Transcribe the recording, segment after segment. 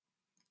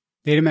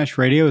Data Mesh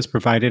Radio is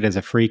provided as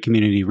a free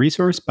community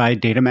resource by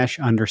Data Mesh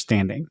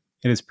Understanding.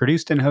 It is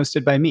produced and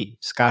hosted by me,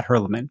 Scott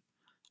Herleman.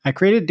 I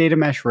created Data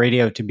Mesh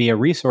Radio to be a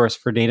resource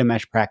for data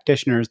mesh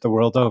practitioners the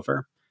world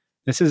over.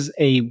 This is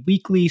a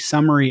weekly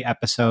summary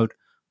episode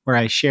where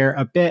I share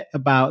a bit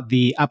about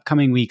the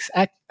upcoming week's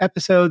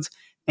episodes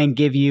and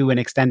give you an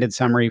extended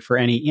summary for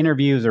any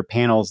interviews or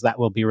panels that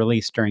will be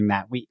released during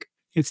that week.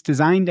 It's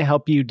designed to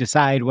help you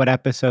decide what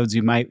episodes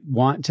you might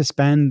want to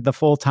spend the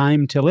full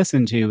time to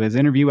listen to, as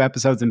interview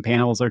episodes and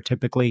panels are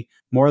typically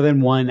more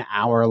than 1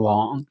 hour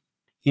long.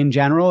 In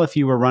general, if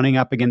you were running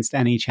up against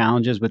any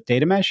challenges with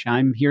data mesh,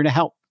 I'm here to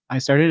help. I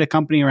started a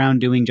company around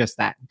doing just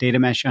that, Data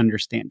Mesh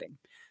Understanding.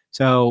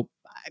 So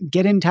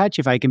get in touch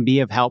if I can be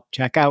of help.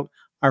 Check out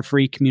our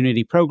free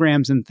community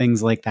programs and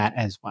things like that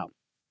as well.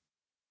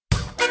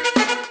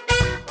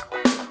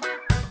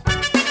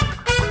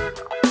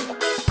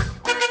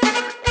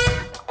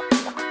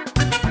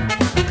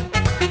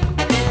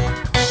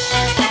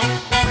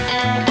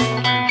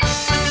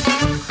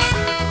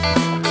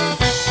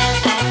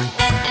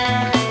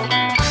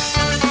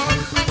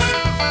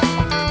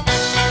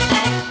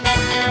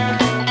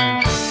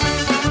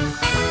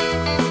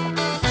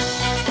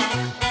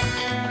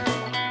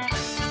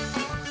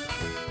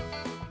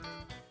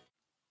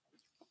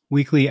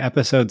 Weekly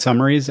episode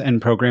summaries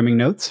and programming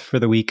notes for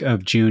the week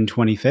of June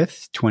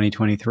 25th,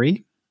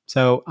 2023.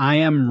 So I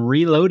am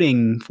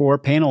reloading for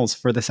panels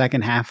for the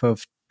second half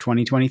of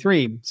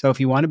 2023. So if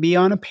you want to be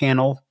on a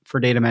panel for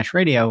Data Mesh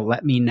Radio,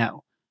 let me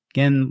know.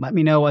 Again, let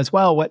me know as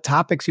well what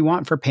topics you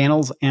want for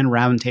panels and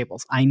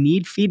roundtables. I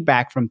need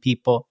feedback from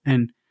people,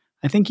 and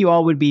I think you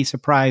all would be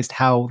surprised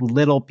how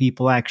little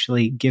people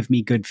actually give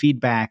me good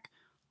feedback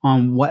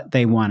on what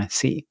they want to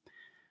see.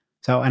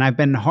 So, and I've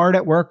been hard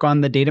at work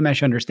on the Data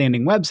Mesh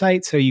Understanding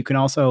website, so you can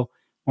also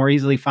more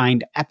easily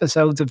find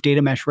episodes of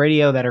Data Mesh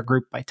Radio that are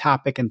grouped by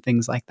topic and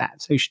things like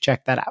that. So you should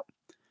check that out.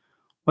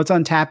 What's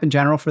on tap in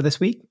general for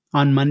this week?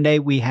 On Monday,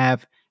 we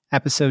have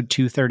episode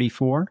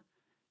 234,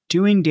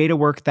 Doing Data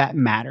Work That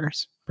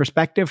Matters,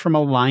 Perspective from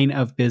a Line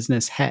of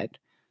Business Head.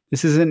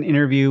 This is an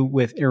interview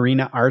with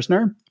Irina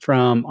Arzner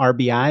from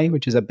RBI,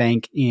 which is a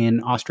bank in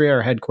Austria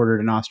or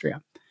headquartered in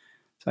Austria.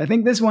 So I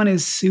think this one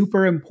is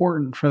super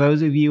important for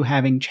those of you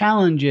having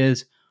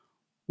challenges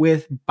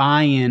with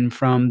buy-in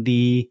from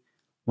the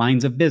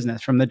lines of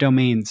business, from the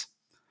domains.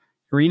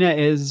 Irina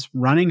is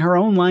running her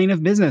own line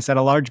of business at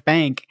a large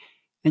bank,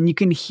 and you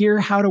can hear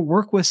how to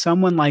work with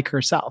someone like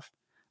herself.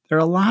 There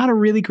are a lot of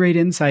really great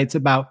insights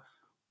about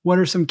what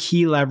are some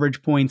key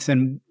leverage points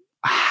and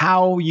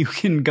how you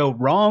can go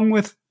wrong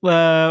with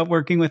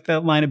working with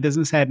the line of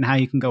business head and how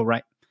you can go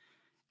right.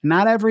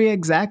 Not every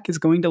exec is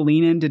going to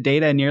lean into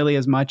data nearly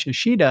as much as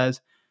she does,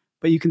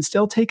 but you can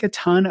still take a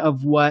ton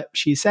of what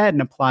she said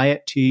and apply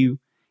it to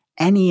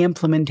any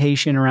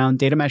implementation around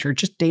data mesh or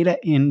just data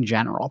in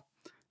general.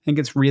 I think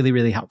it's really,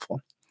 really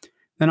helpful.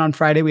 Then on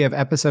Friday, we have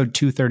episode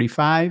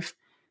 235,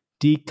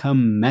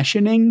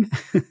 Decommissioning,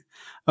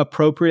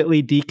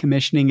 appropriately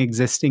decommissioning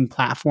existing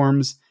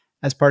platforms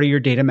as part of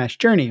your data mesh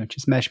journey, which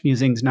is Mesh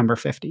Musings number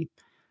 50.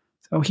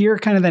 So here are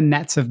kind of the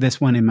nets of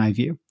this one in my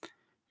view.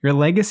 Your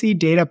legacy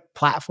data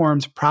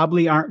platforms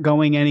probably aren't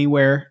going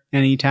anywhere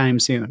anytime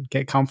soon.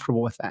 Get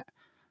comfortable with that.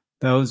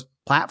 Those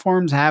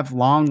platforms have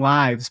long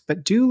lives,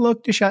 but do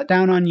look to shut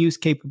down unused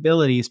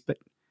capabilities, but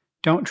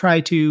don't try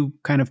to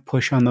kind of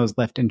push on those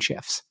lift and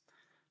shifts.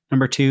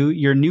 Number 2,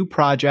 your new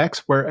projects,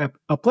 where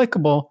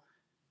applicable,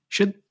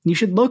 you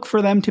should look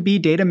for them to be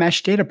data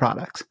mesh data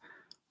products,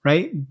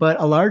 right?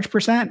 But a large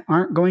percent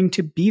aren't going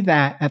to be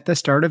that at the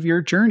start of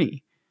your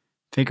journey.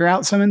 Figure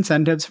out some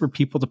incentives for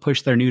people to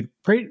push their new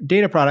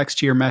data products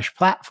to your mesh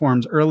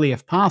platforms early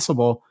if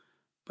possible,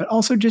 but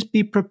also just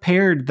be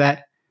prepared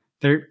that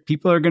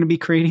people are going to be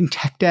creating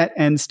tech debt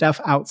and stuff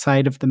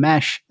outside of the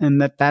mesh,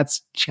 and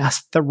that's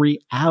just the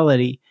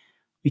reality.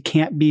 We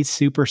can't be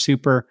super,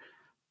 super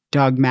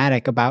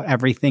dogmatic about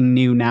everything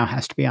new now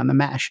has to be on the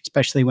mesh,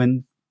 especially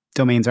when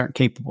domains aren't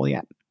capable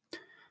yet.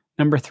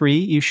 Number 3,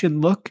 you should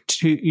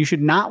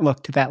not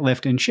look to that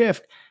lift and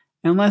shift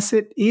unless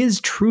it is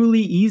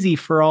truly easy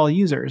for all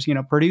users,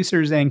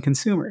 producers and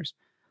consumers.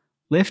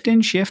 Lift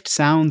and shift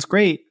sounds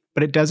great,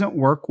 but it doesn't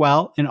work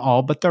well in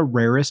all but the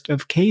rarest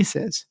of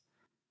cases.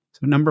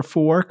 So number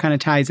 4 kind of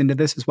ties into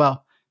this as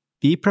well.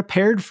 Be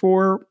prepared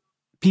for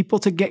people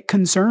to get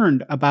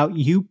concerned about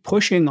you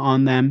pushing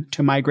on them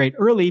to migrate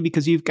early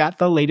because you've got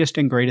the latest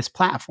and greatest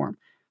platform.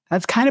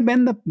 That's kind of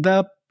been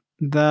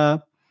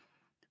the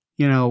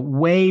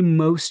way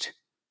most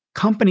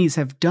companies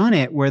have done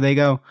it, where they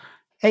go,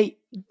 hey,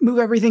 move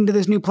everything to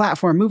this new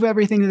platform,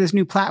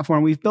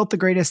 We've built the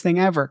greatest thing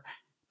ever.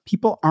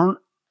 People aren't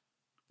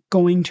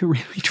going to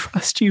really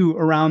trust you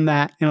around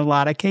that in a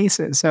lot of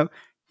cases. So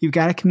you've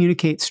got to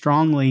communicate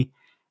strongly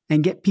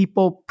and get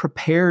people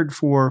prepared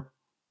for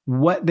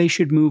what they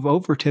should move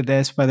over to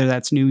this, whether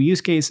that's new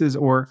use cases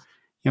or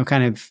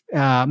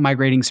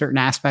migrating certain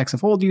aspects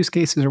of old use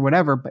cases or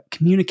whatever, but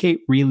communicate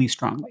really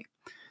strongly.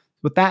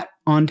 With that,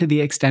 on to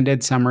the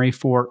extended summary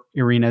for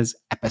Irina's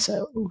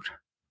episode.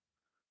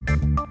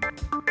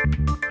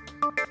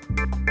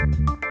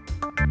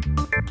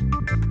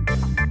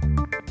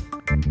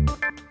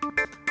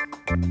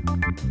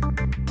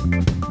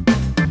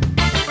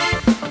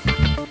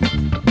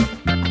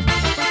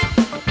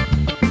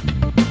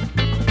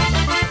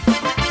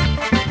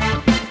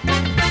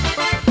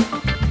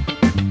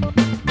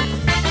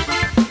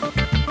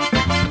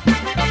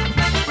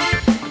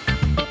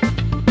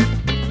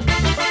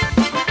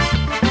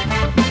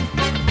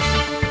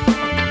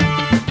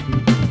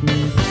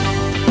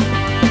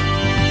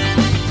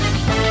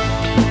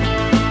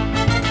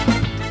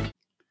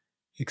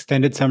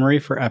 Extended summary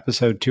for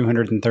episode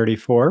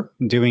 234,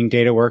 Doing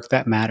Data Work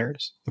That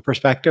Matters, the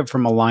perspective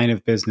from a line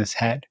of business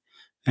head,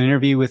 an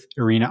interview with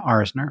Irina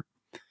Arzner.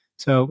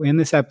 So in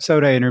this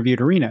episode, I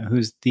interviewed Irina,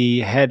 who's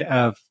the head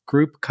of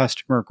group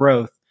customer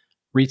growth,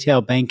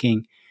 retail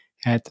banking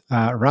at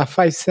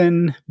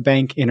Raiffeisen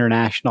Bank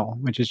International,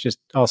 which is just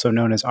also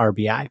known as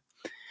RBI.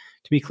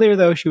 To be clear,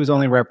 though, she was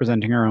only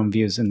representing her own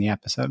views in the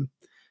episode.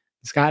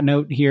 Scott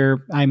note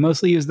here, I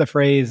mostly use the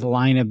phrase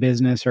line of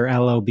business or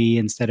LOB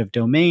instead of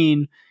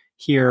domain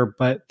here,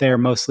 but they're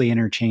mostly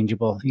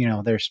interchangeable.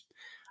 There's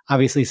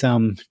obviously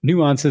some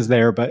nuances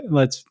there, but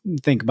let's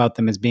think about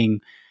them as being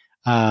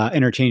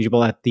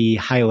interchangeable at the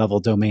high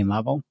level domain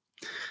level.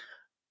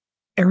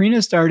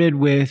 Irina started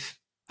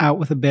out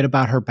with a bit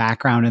about her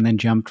background and then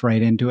jumped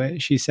right into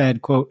it. She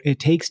said, quote, "It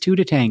takes two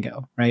to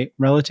tango," right?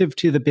 Relative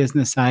to the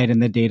business side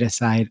and the data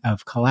side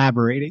of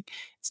collaborating.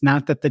 It's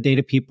not that the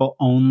data people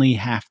only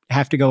have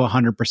to go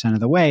 100% of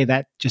the way.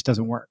 That just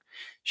doesn't work.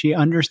 She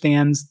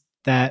understands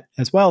that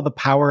as well, the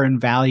power and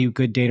value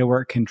good data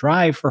work can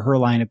drive for her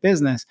line of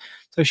business.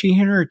 So she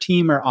and her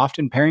team are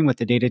often pairing with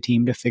the data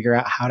team to figure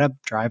out how to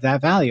drive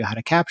that value, how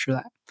to capture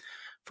that.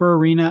 For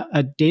Irina,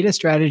 a data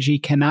strategy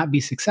cannot be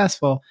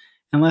successful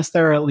unless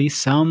there are at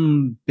least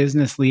some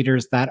business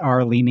leaders that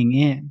are leaning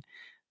in,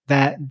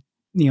 that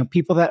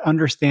people that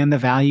understand the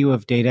value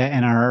of data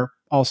and are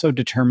also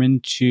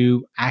determined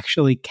to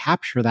actually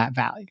capture that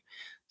value.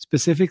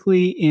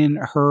 Specifically in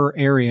her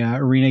area,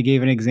 Irina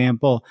gave an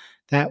example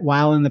that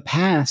while in the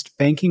past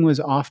banking was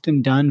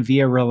often done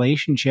via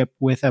relationship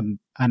with an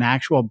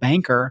actual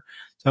banker,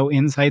 so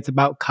insights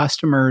about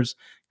customers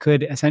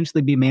could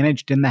essentially be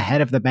managed in the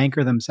head of the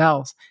banker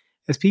themselves.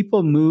 As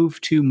people move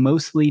to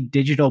mostly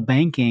digital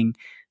banking,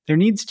 there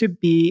needs to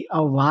be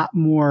a lot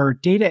more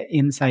data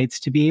insights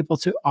to be able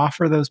to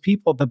offer those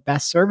people the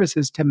best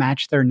services to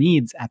match their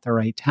needs at the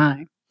right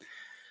time.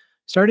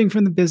 Starting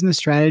from the business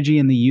strategy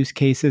and the use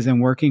cases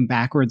and working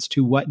backwards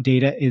to what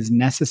data is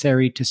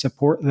necessary to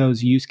support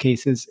those use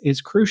cases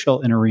is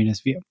crucial in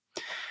Irina's view.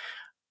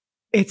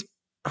 It's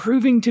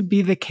proving to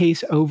be the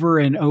case over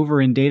and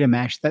over in data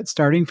mesh that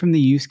starting from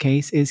the use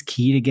case is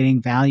key to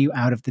getting value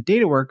out of the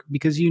data work,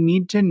 because you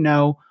need to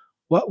know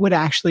what would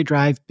actually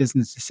drive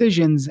business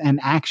decisions and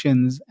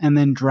actions and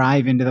then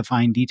drive into the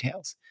fine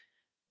details.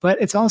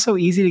 But it's also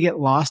easy to get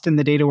lost in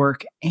the data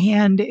work,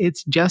 and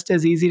it's just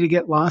as easy to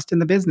get lost in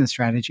the business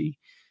strategy.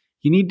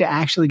 You need to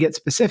actually get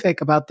specific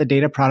about the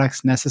data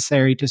products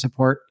necessary to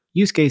support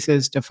use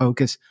cases to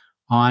focus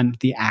on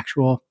the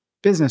actual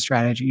business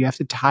strategy. You have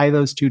to tie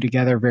those two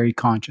together very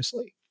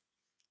consciously.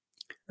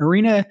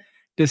 Irina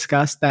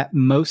discussed that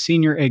most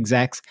senior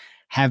execs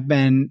have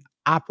been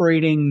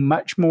operating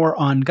much more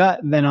on gut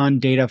than on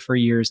data for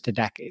years to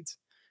decades.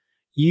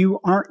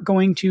 You aren't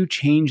going to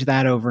change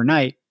that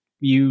overnight.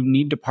 You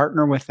need to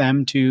partner with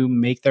them to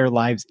make their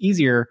lives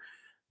easier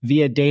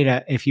via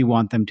data if you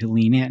want them to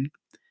lean in.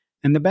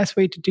 And the best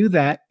way to do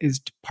that is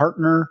to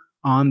partner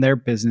on their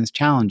business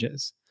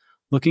challenges,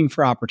 looking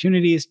for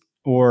opportunities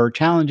or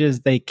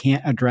challenges they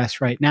can't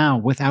address right now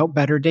without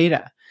better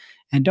data.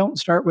 And don't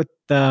start with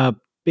the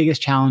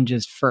biggest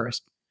challenges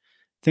first.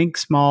 Think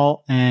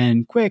small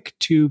and quick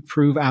to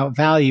prove out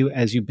value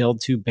as you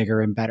build to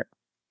bigger and better.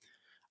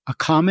 A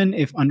common,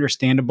 if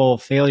understandable,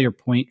 failure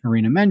point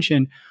Irina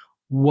mentioned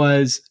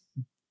was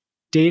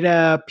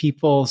data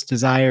people's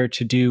desire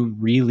to do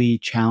really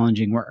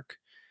challenging work,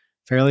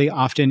 fairly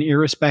often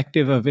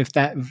irrespective of if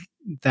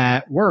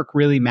that work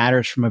really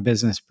matters from a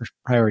business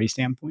priority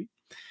standpoint.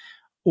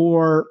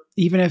 Or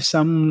even if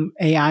some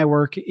AI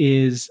work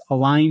is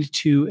aligned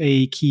to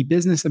a key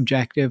business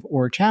objective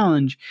or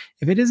challenge,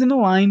 if it isn't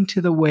aligned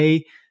to the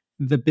way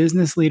the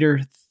business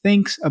leader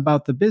thinks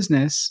about the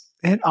business,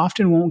 it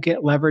often won't get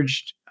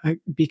leveraged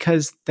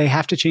because they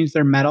have to change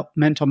their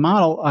mental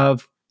model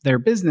of their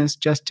business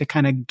just to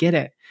kind of get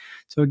it.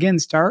 So again,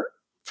 start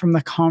from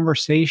the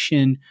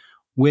conversation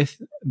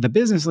with the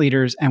business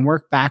leaders and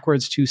work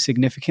backwards to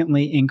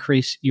significantly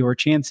increase your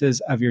chances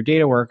of your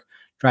data work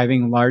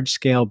driving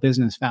large-scale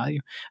business value.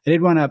 I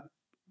did want to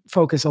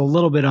focus a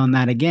little bit on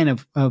that again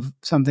of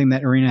something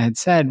that Irina had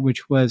said,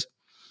 which was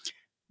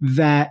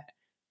that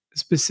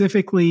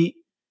specifically,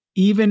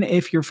 even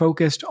if you're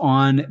focused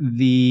on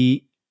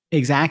the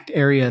exact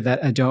area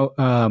that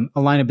a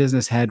line of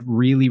business head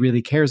really,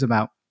 really cares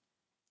about,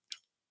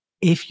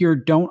 if you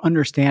don't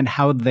understand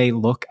how they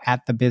look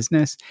at the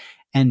business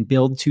and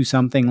build to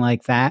something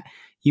like that,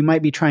 you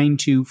might be trying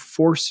to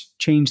force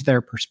change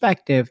their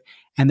perspective,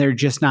 and they're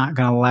just not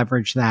going to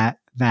leverage that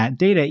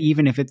data,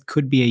 even if it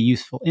could be a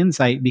useful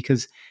insight,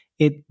 because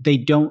they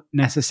don't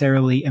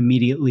necessarily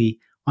immediately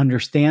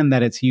understand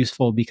that it's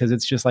useful, because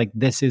it's just like,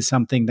 this is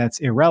something that's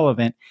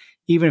irrelevant.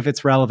 Even if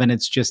it's relevant,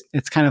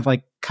 it's kind of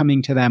like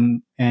coming to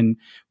them and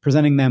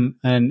presenting them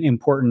an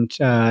important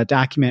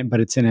document, but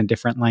it's in a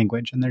different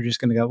language. And they're just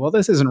going to go, well,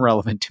 this isn't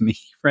relevant to me,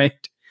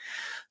 right?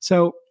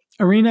 So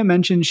Irina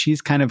mentioned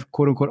she's kind of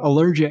quote unquote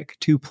allergic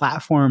to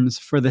platforms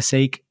for the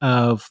sake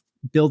of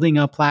building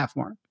a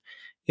platform.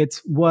 It's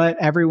what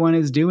everyone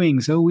is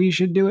doing, so we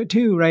should do it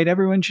too, right?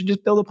 Everyone should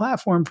just build a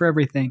platform for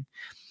everything.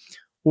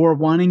 Or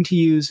wanting to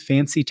use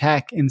fancy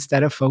tech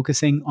instead of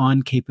focusing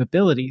on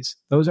capabilities.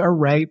 Those are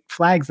red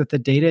flags that the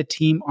data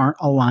team aren't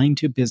aligned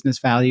to business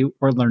value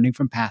or learning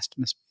from past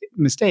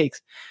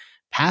mistakes.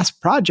 Past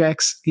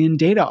projects in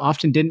data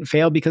often didn't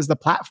fail because the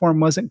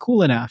platform wasn't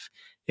cool enough.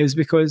 It was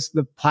because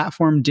the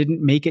platform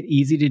didn't make it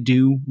easy to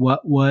do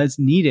what was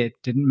needed,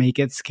 didn't make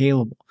it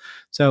scalable.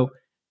 So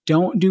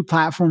don't do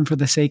platform for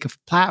the sake of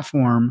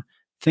platform.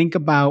 Think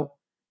about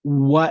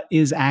what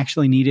is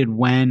actually needed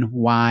when,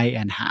 why,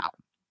 and how.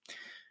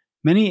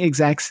 Many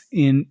execs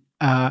in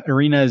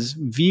Arena's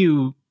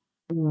view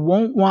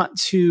won't want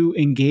to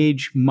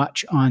engage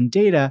much on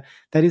data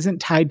that isn't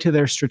tied to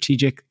their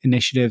strategic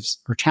initiatives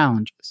or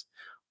challenges.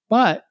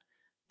 But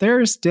there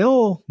are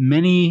still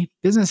many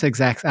business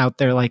execs out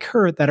there like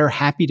her that are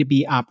happy to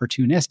be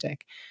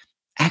opportunistic.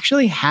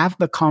 Actually have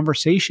the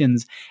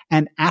conversations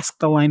and ask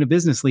the line of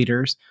business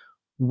leaders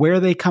where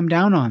they come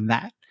down on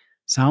that.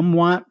 Some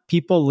want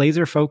people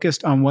laser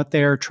focused on what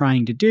they're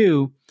trying to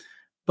do,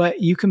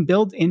 but you can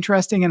build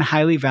interesting and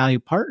highly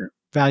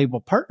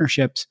valuable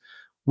partnerships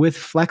with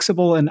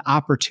flexible and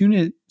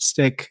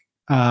opportunistic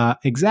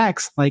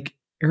execs like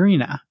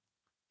Arena.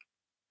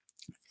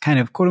 Kind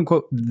of quote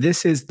unquote,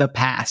 this is the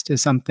past,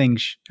 is something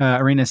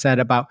Arena said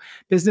about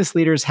business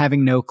leaders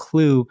having no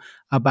clue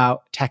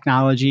about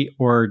technology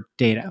or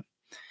data.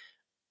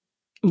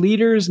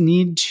 Leaders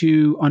need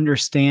to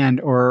understand,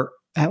 or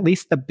at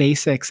least the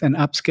basics, and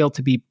upskill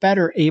to be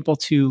better able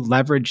to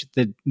leverage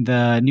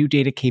the new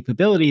data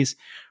capabilities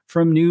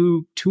from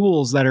new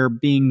tools that are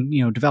being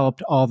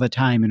developed all the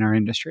time in our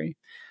industry.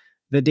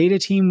 The data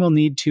team will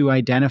need to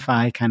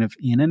identify, kind of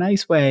in a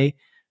nice way,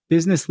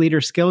 business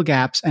leader skill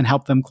gaps and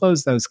help them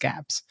close those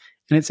gaps.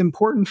 And it's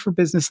important for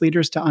business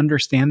leaders to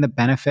understand the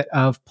benefit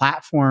of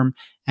platform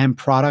and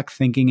product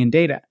thinking in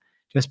data.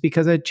 Just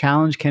because a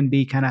challenge can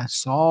be kind of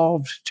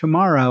solved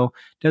tomorrow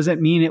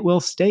doesn't mean it will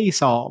stay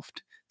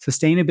solved.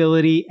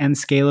 Sustainability and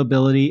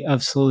scalability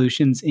of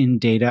solutions in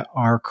data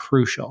are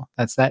crucial.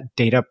 That's that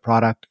data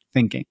product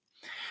thinking.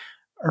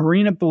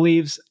 Arena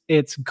believes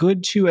it's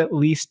good to at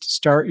least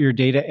start your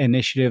data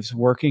initiatives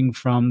working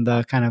from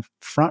the kind of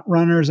front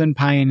runners and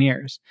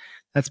pioneers.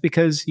 That's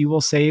because you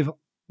will save,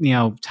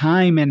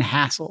 time and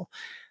hassle.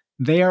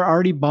 They are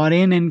already bought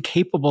in and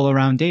capable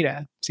around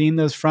data. Seeing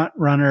those front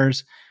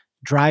runners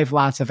drive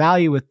lots of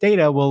value with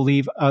data will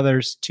leave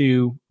others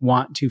to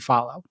want to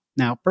follow.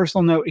 Now,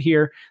 personal note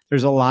here,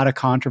 there's a lot of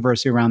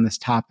controversy around this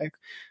topic.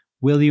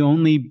 Will you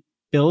only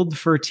build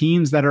for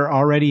teams that are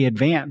already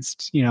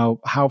advanced?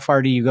 How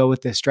far do you go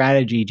with this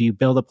strategy? Do you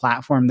build a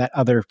platform that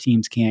other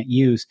teams can't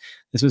use?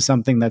 This was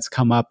something that's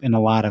come up in a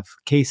lot of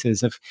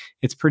cases. Of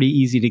it's pretty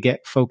easy to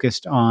get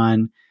focused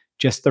on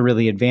just the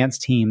really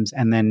advanced teams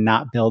and then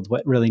not build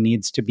what really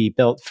needs to be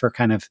built for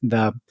kind of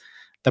the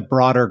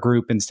broader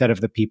group instead of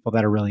the people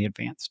that are really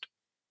advanced.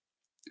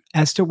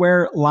 As to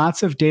where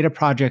lots of data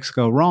projects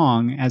go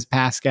wrong, as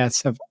past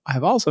guests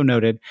have also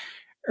noted,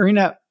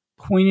 Arena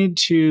pointed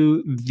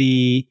to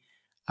the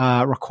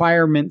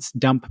requirements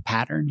dump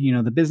pattern.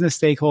 The business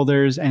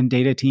stakeholders and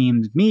data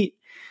teams meet,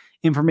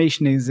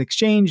 information is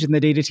exchanged, and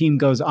the data team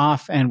goes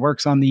off and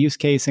works on the use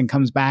case and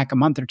comes back a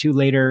month or two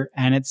later,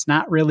 and it's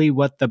not really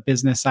what the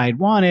business side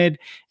wanted,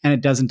 and it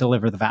doesn't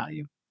deliver the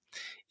value.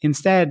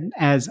 Instead,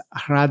 as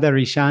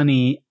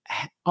Radharishani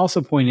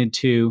also pointed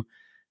to,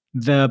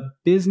 the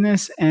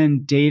business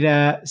and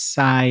data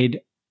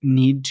side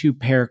need to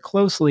pair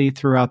closely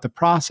throughout the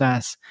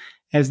process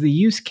as the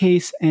use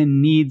case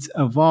and needs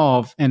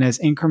evolve and as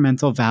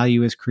incremental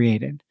value is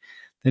created.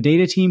 The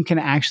data team can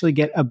actually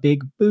get a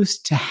big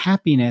boost to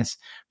happiness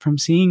from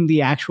seeing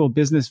the actual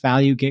business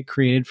value get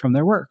created from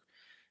their work.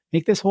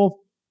 Make this whole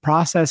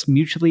process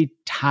mutually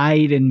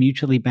tied and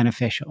mutually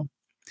beneficial.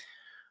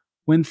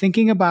 When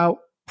thinking about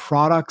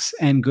products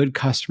and good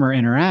customer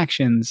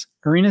interactions,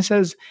 Arena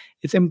says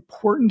it's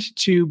important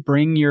to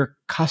bring your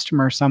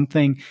customer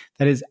something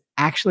that is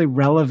actually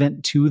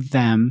relevant to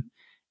them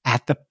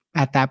at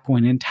that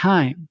point in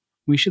time.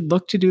 We should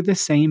look to do the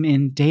same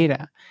in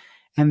data.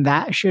 And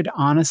that should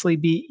honestly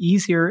be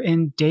easier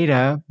in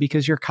data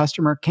because your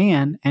customer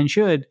can and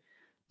should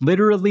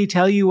literally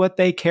tell you what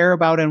they care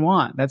about and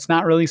want. That's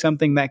not really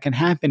something that can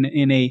happen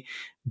in a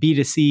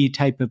B2C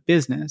type of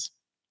business.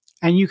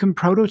 And you can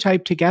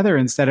prototype together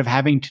instead of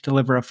having to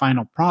deliver a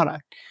final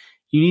product.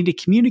 You need to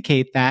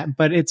communicate that,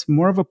 but it's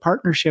more of a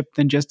partnership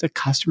than just a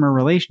customer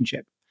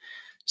relationship.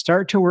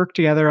 Start to work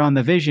together on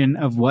the vision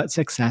of what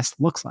success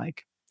looks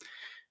like.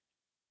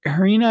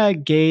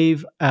 Harina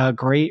gave a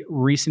great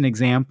recent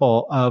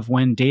example of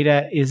when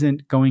data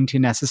isn't going to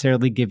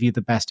necessarily give you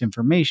the best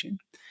information.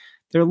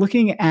 They're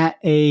looking at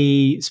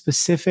a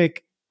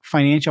specific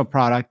financial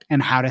product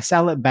and how to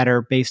sell it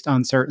better based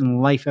on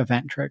certain life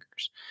event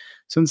triggers.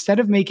 So instead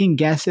of making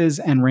guesses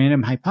and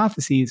random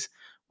hypotheses,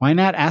 why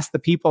not ask the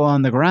people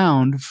on the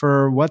ground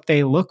for what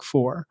they look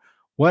for?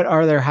 What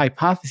are their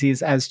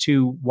hypotheses as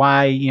to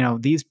why,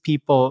 these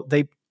people,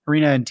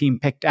 Arena and team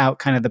picked out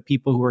kind of the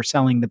people who are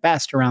selling the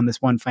best around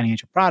this one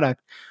financial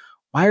product.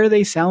 Why are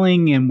they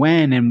selling and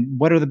when, and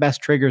what are the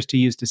best triggers to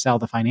use to sell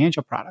the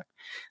financial product?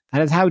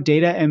 That is how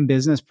data and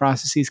business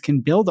processes can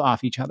build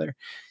off each other.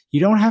 You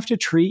don't have to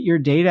treat your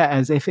data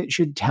as if it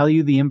should tell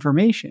you the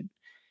information.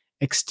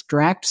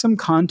 Extract some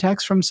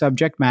context from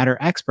subject matter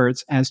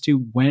experts as to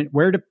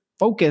where to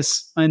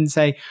focus and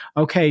say,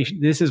 okay,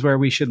 this is where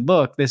we should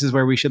look. This is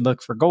where we should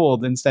look for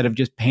gold, instead of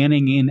just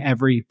panning in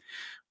every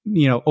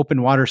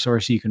open water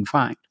source you can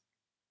find.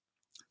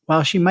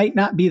 While she might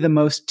not be the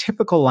most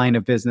typical line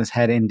of business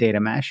head in data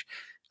mesh,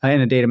 in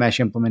a data mesh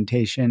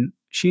implementation,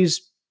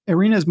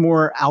 Irina's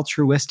more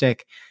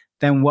altruistic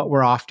than what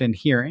we're often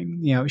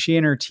hearing. She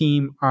and her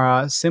team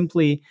are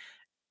simply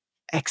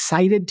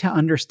excited to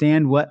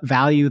understand what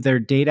value their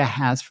data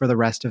has for the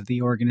rest of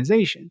the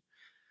organization.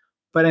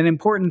 But an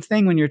important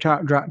thing when you're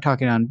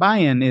talking on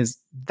buy-in is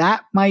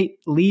that might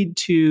lead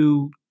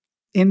to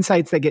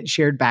insights that get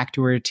shared back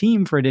to her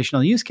team for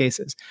additional use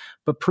cases.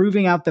 But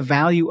proving out the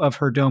value of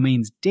her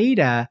domain's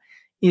data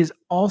is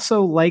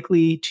also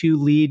likely to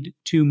lead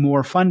to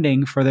more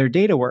funding for their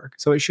data work.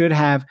 So it should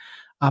have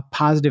a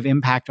positive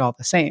impact all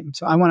the same.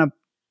 So I want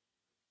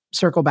to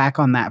circle back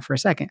on that for a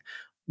second.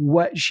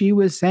 What she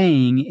was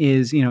saying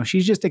is,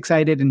 she's just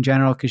excited in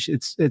general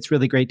because it's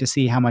really great to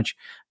see how much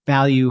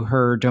value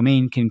her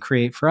domain can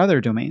create for other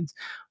domains.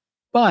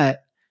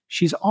 But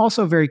she's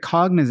also very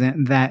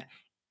cognizant that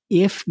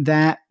if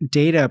that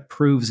data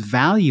proves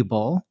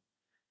valuable,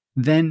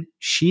 then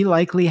she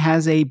likely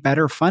has a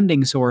better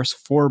funding source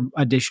for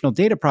additional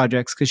data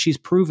projects, because she's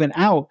proven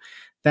out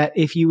that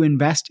if you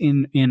invest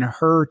in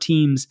her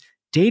team's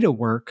data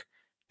work,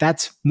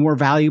 that's more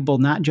valuable,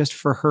 not just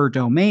for her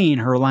domain,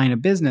 her line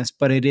of business,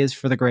 but it is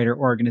for the greater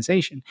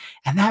organization.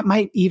 And that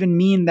might even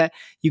mean that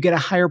you get a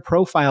higher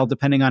profile,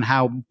 depending on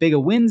how big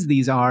of wins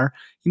these are.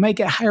 You might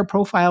get a higher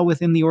profile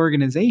within the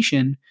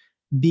organization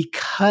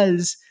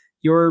because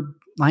your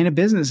line of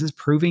business is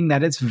proving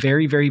that it's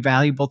very, very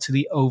valuable to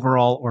the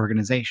overall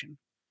organization.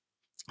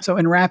 So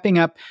in wrapping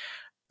up,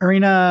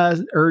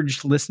 Irina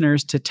urged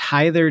listeners to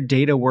tie their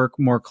data work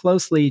more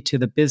closely to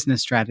the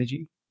business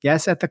strategy.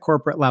 Yes, at the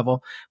corporate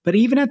level, but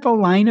even at the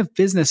line of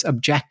business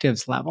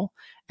objectives level.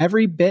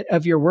 Every bit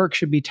of your work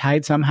should be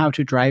tied somehow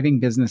to driving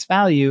business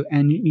value,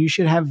 and you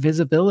should have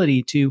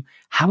visibility to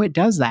how it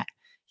does that.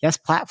 Yes,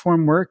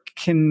 platform work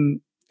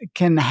can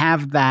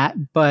have that,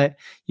 but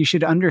you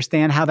should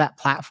understand how that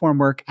platform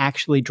work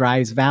actually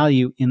drives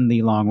value in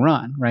the long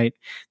run, right?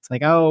 It's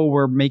like, oh,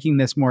 we're making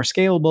this more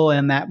scalable,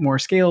 and that more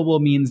scalable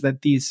means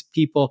that these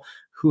people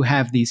who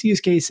have these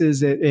use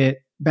cases,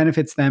 it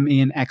benefits them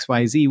in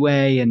XYZ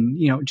way. And,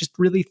 just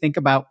really think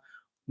about,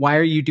 why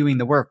are you doing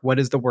the work? What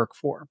is the work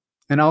for?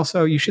 And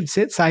also, you should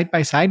sit side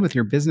by side with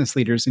your business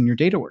leaders in your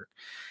data work.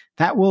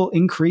 That will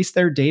increase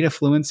their data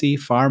fluency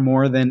far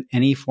more than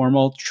any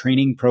formal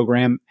training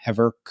program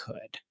ever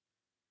could.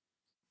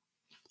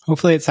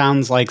 Hopefully it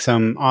sounds like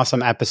some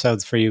awesome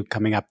episodes for you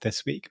coming up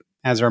this week.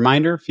 As a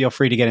reminder, feel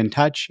free to get in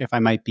touch if I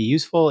might be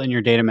useful in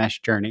your data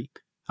mesh journey,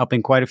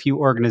 helping quite a few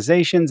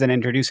organizations and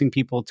introducing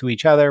people to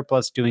each other,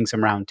 plus doing some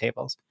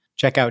roundtables.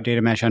 Check out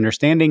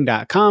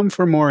datameshunderstanding.com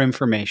for more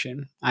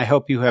information. I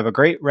hope you have a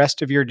great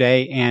rest of your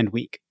day and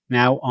week.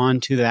 Now on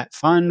to that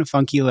fun,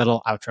 funky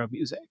little outro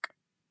music.